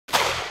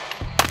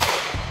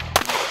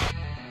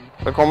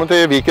Velkommen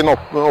til Viken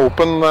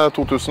Open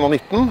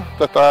 2019.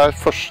 Dette er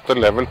første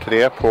level 3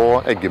 på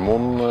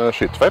Eggemoen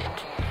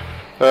skytefelt.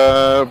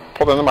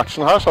 På denne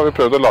matchen her så har vi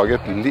prøvd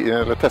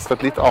å teste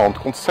et litt annet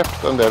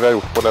konsept enn det vi har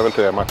gjort på level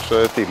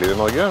 3-matcher tidligere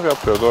i Norge. Vi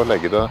har prøvd å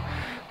legge det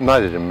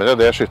nærmere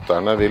det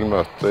skytterne vil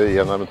møte i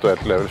en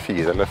eventuelt level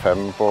 4 eller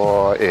 5 på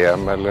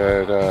EM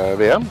eller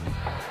VM.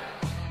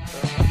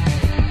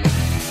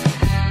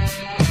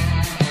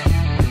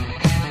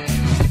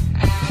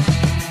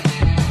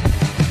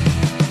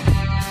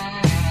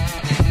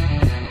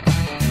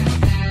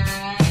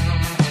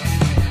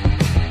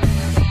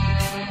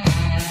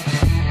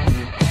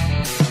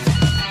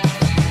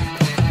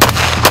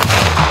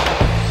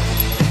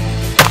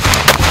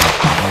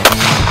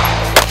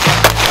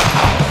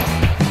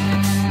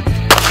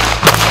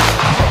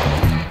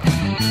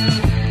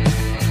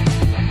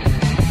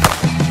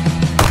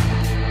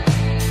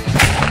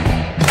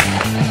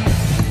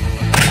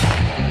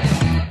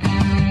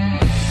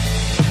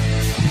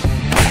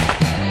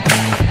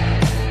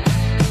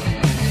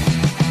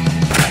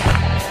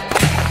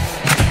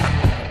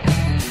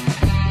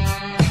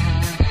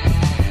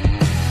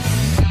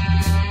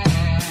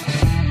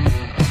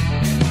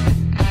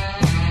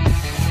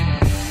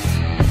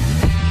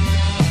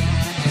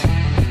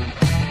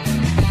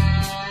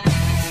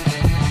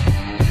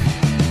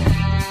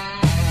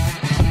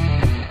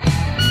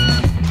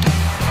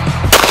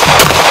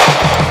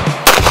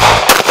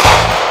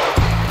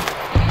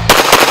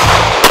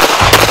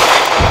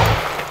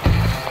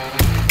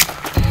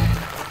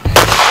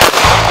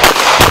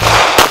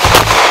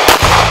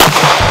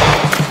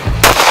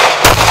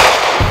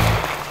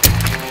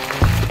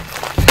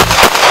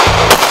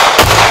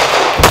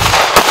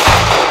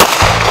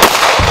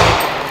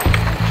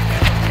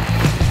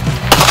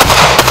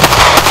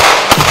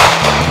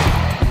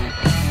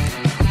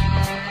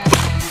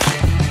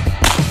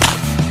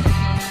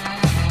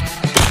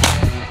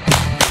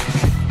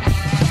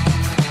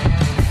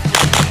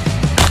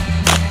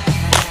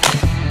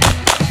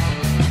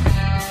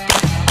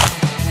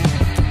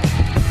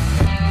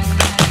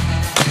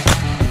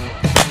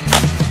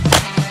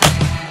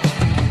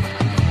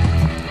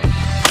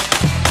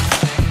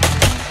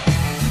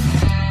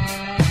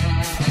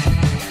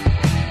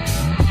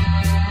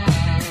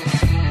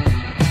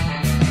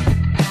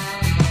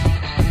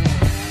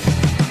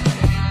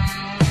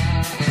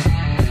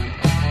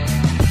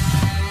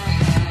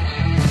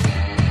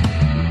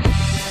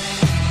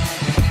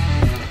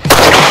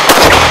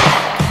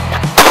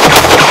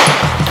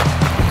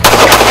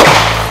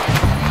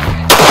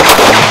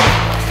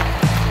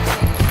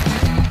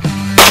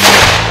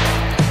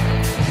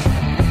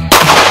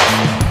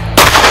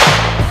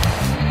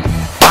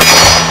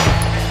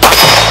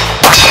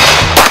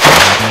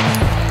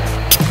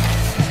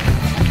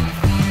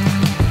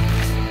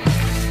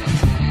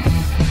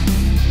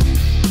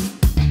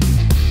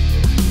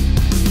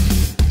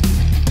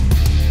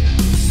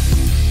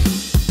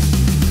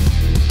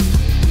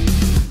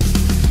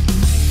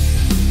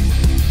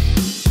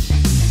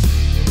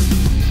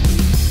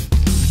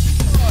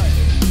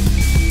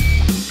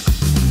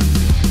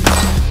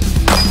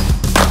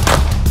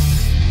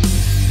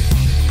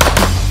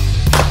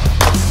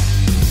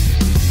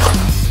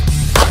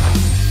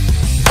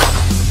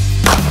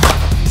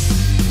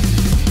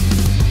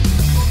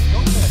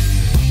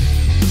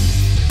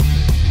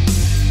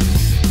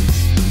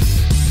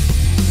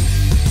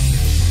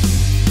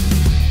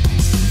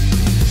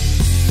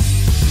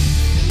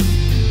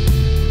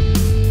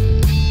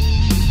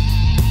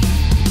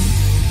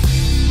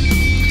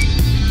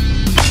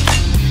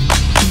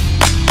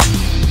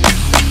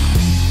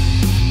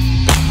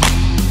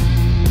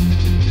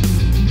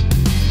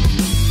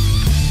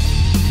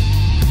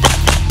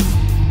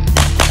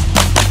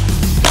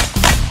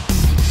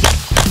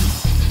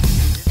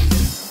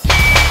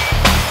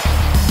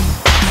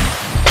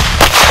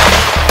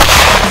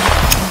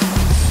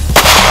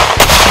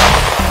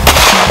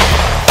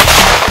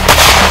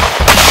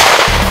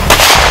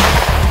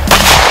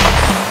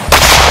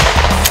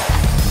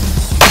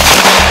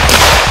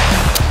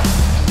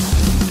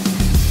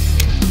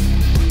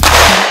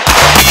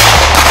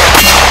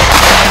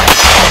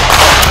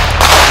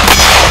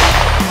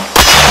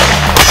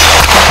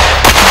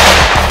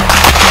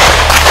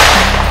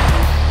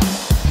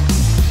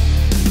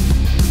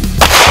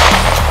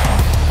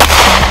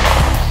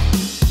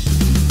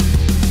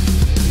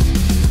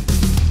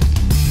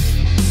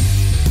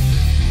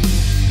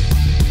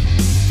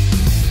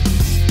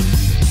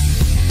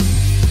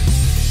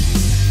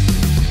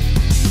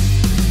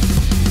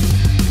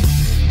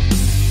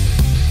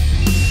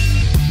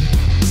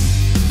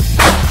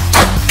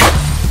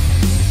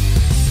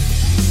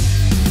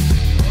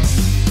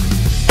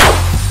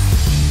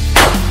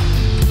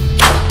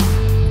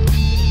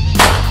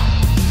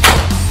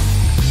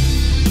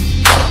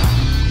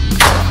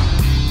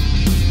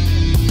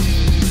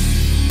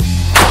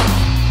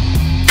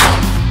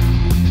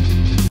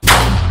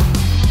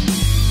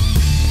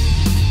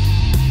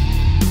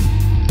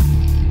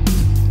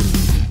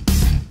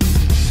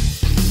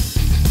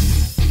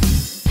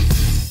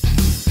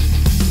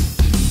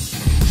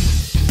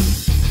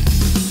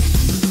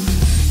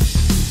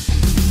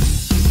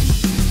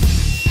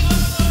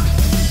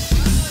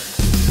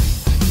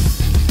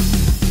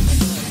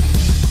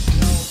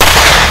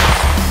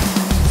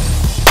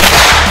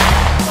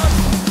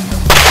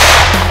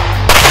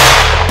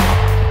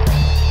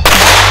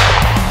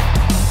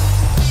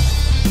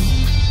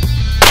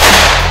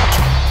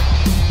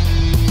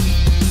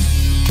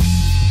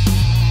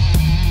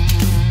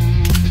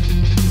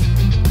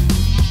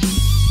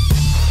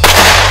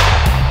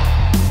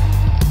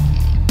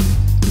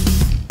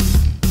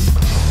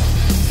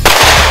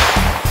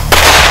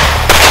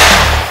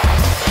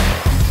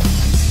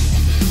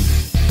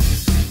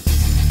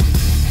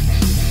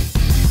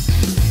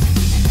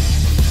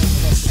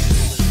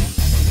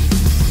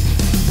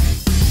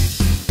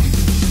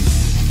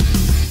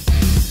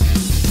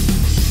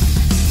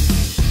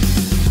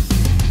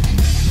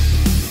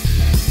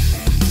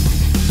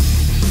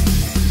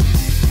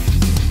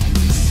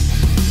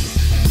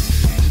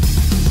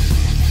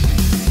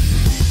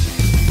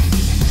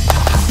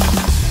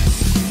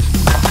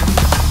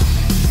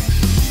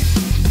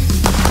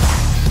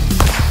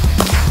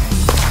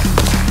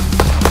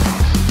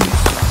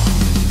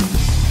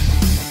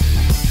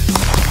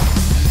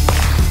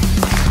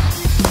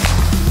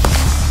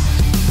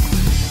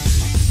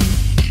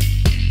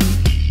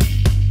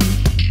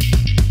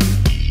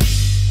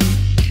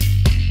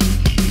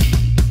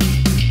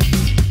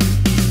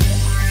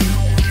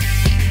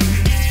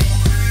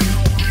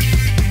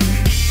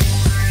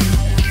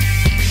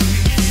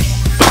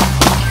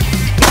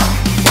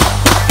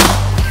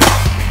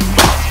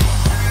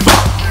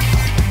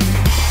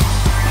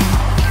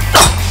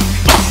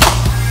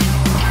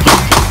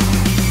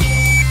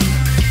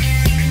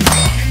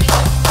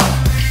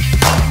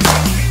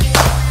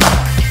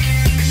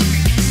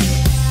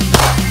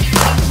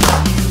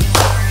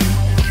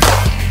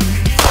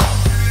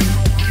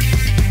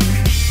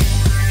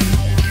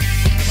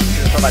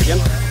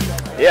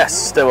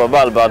 Yes, det var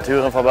vel bare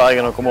turen fra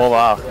Bergen å komme over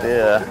her.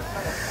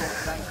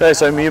 De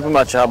reiser mye på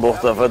match her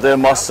borte, for det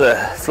masse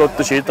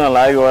flotte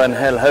skyteanlegg og en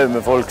hel haug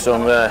med folk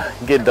som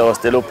gidder å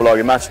stille opp og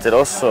lage match til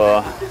oss. Så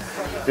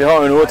vi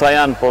har jo noe å ta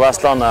igjen på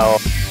Vestlandet.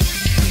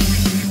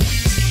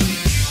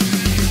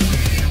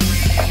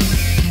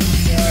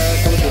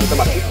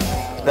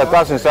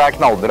 Dette synes jeg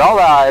knallbra.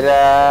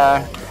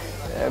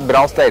 Det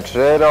bra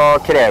stager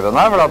og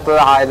krevende, for at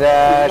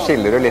her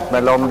skiller du litt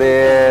mellom de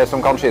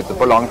som kan skyte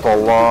på langt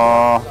hold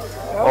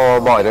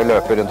og bare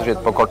løpe rundt og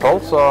skyte på kort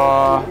hold, så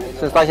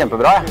synes det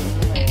kjempebra.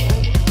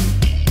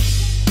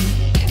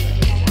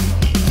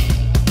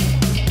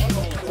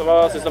 Så hva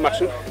synes du om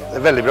matchen?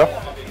 Veldig bra.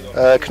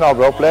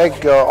 Knallbra opplegg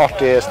og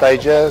artige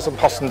stager som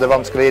passende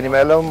vanskelig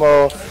innimellom,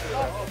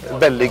 og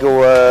veldig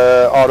god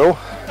aro.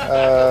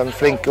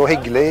 Flink og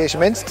hyggelig,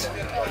 ikke minst.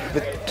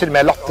 Til og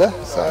med latte,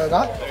 så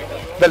nei.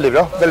 Veldig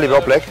bra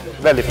opplegg.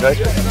 Veldig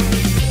fornøyd.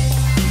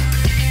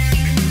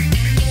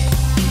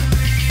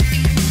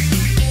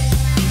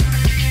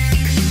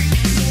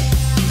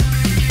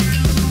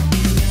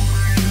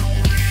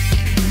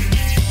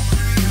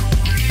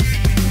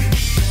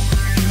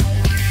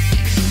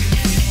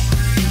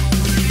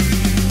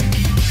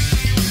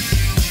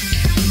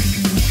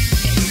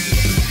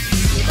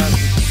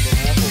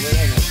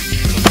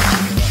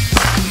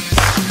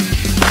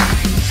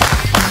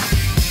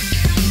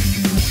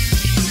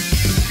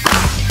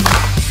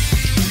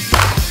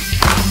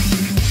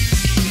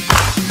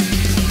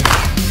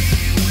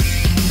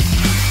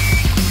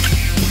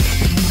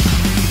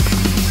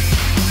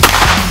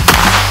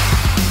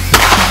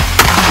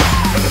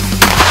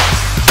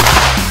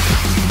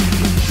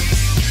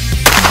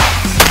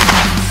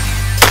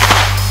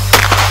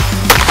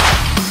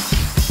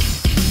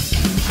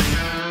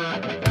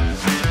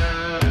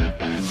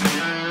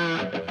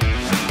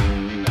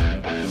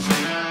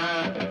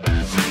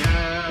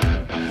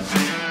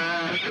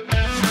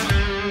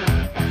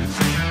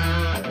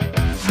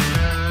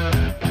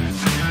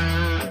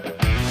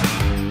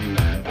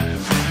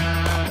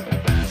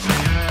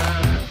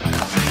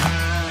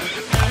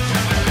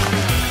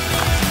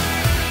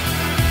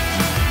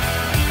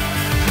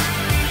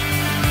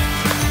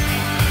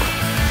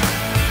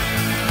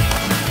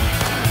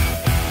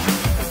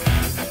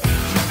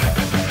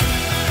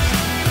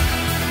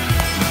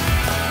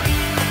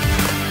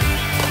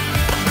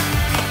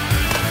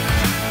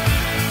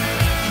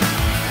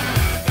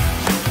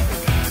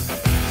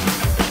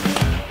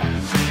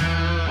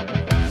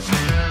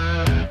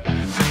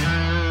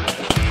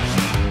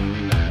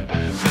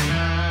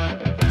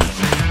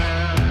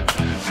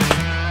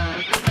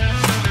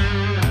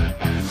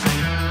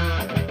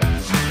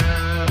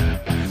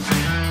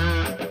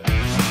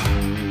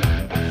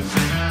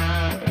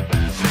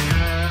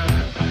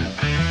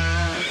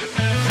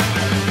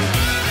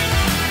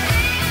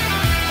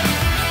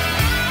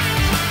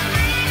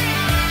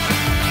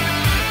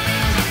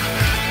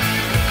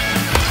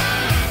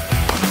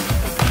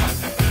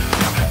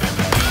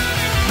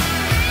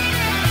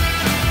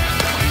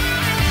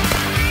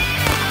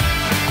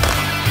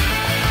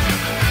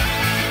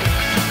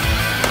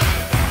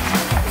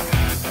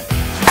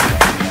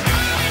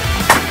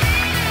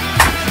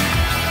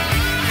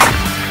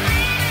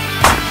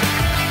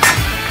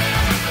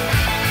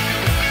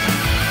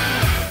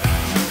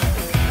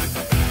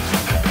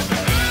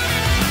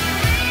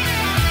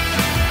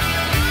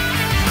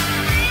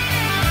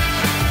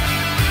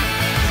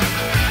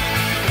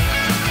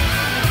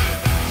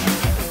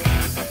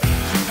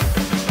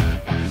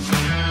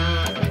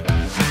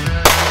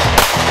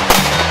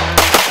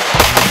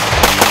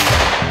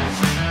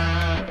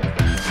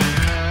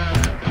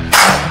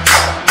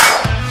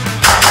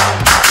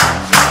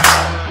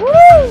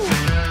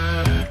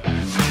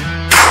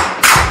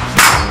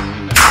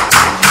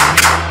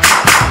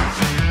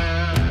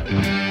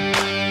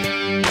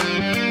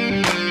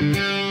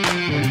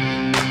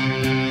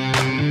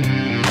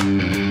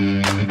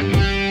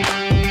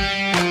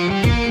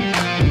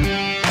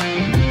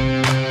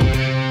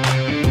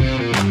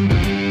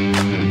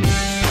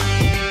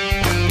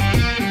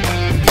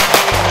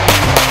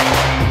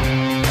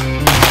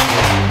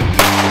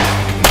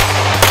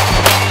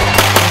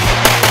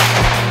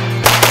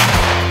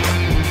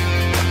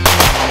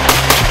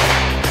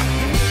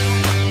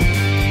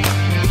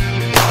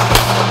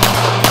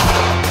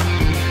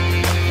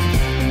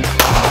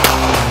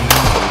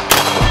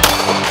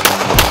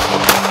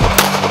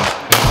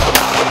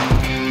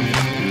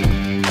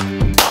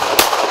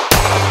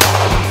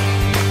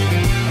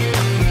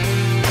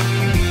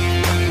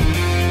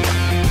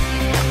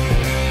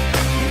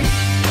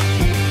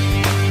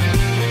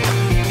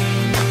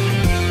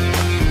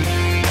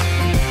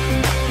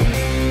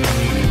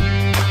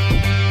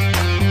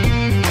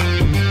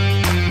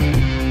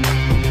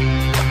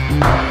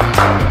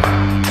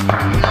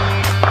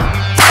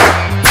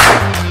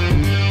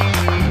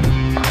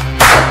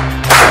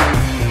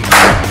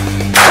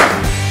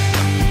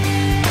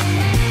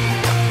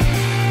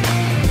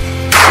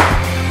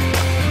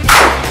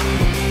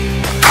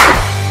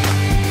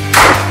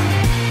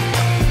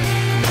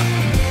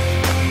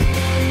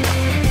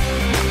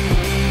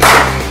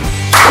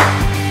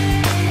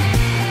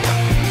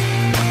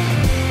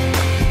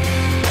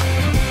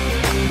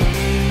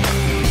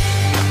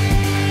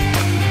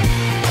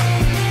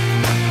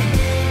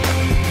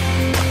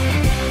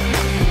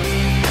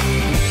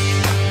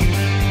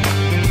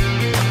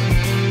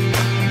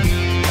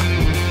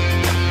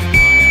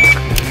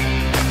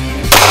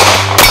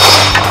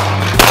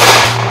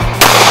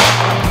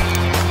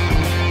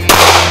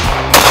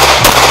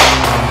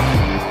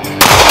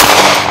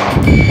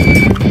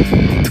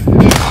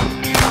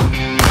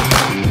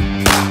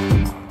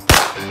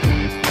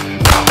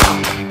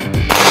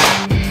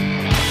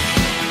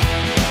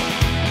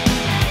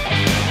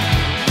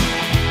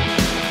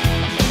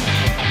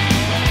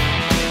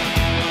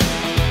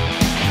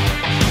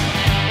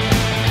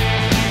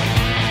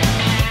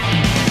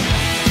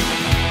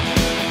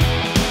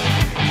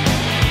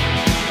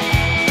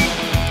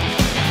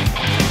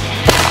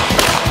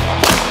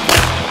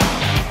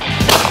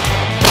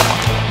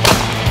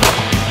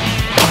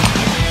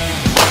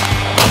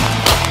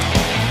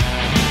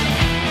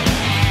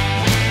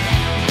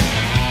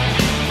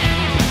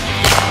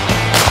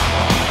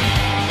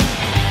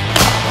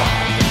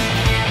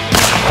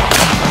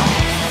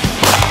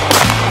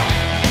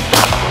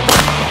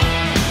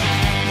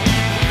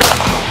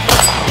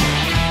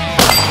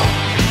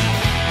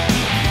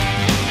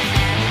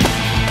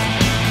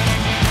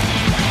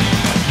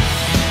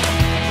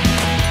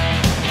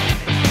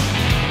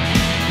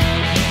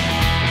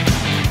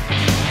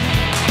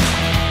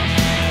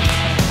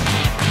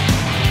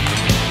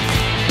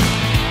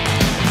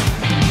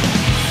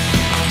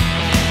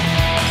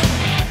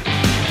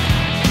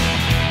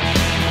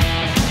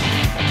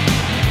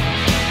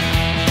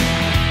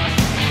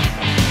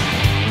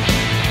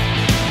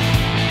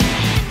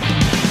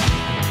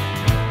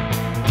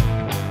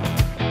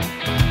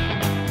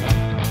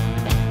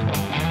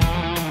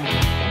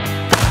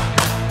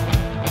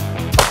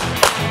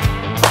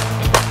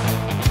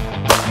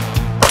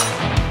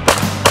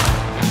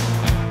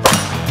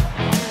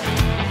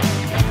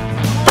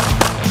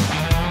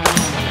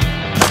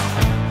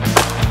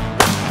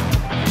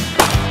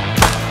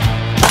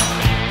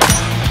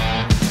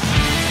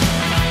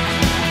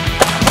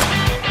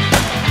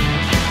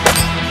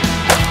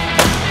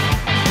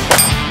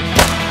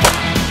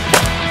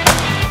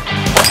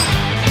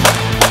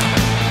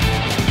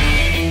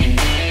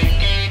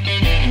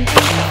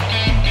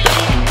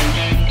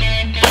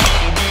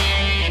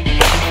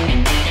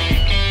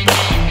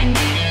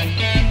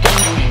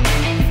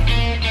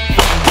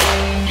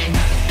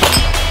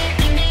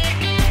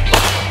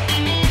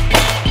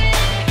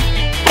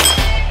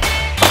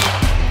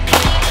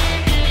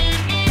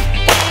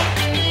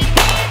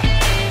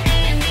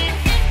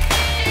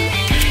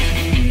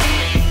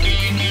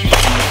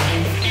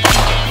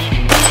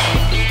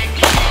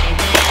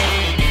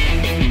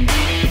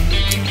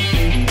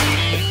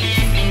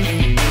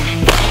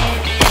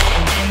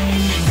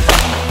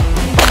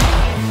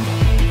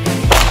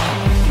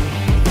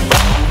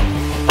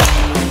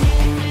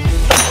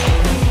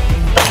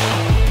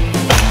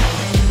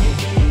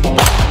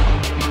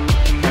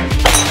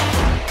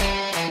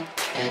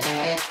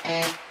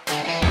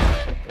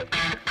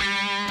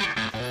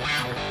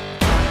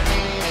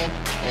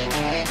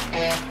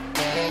 Hønefoss.